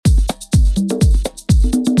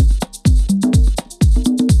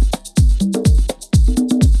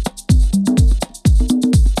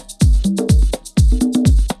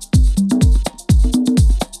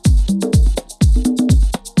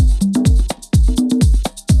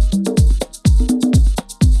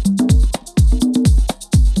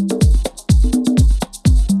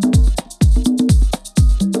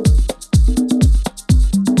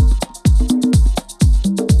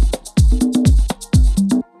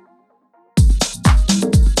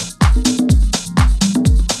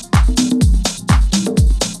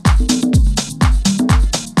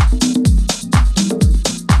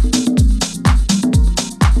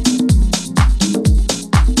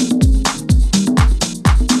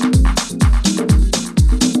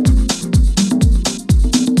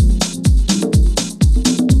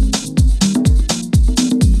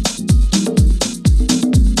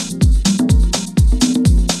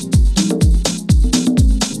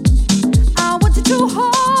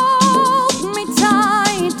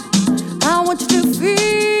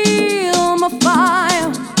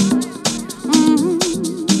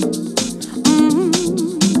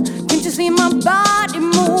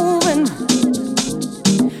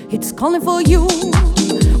calling for you.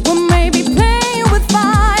 We may be playing with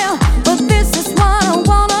fire, but this is what I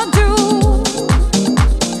wanna do.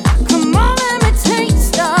 Come on, let me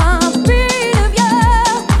taste the beat of you.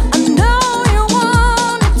 I know you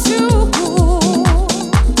want it too.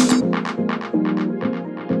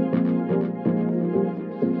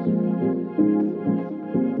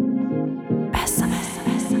 Besame.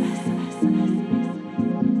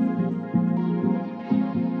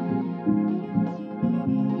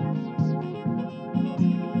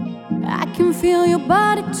 I can feel your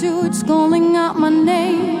body too, it's calling out my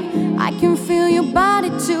name. I can feel your body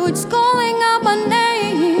too, it's calling out my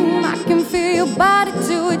name. I can feel your body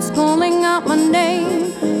too, it's calling out my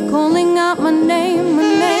name. Calling out my name, my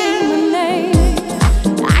name, my name.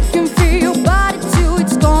 I can feel your body too,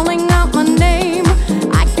 it's calling out my name.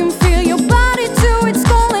 I can feel your body too, it's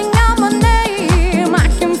calling out my name. I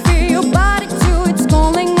can feel your body too, it's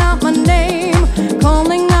calling out my name.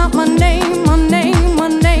 Calling out my name, my name, my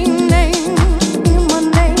name.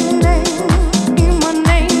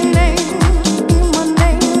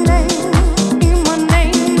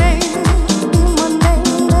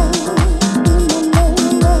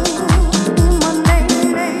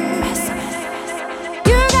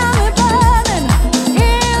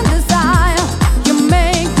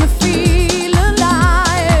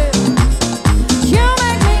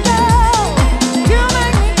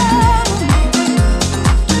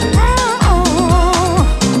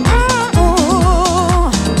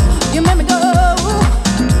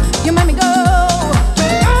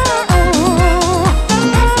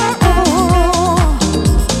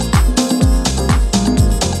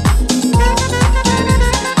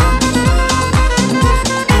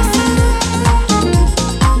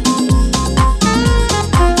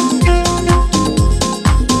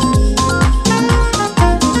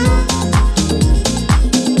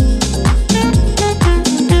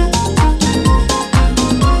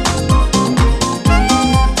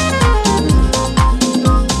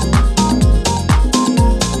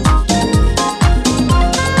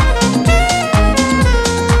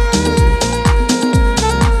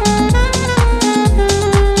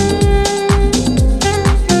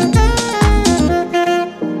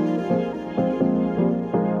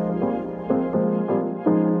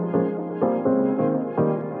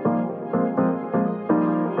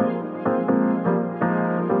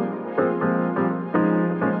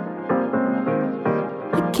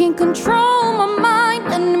 Can't control my mind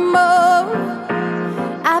anymore.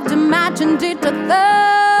 I've imagined it a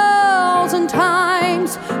third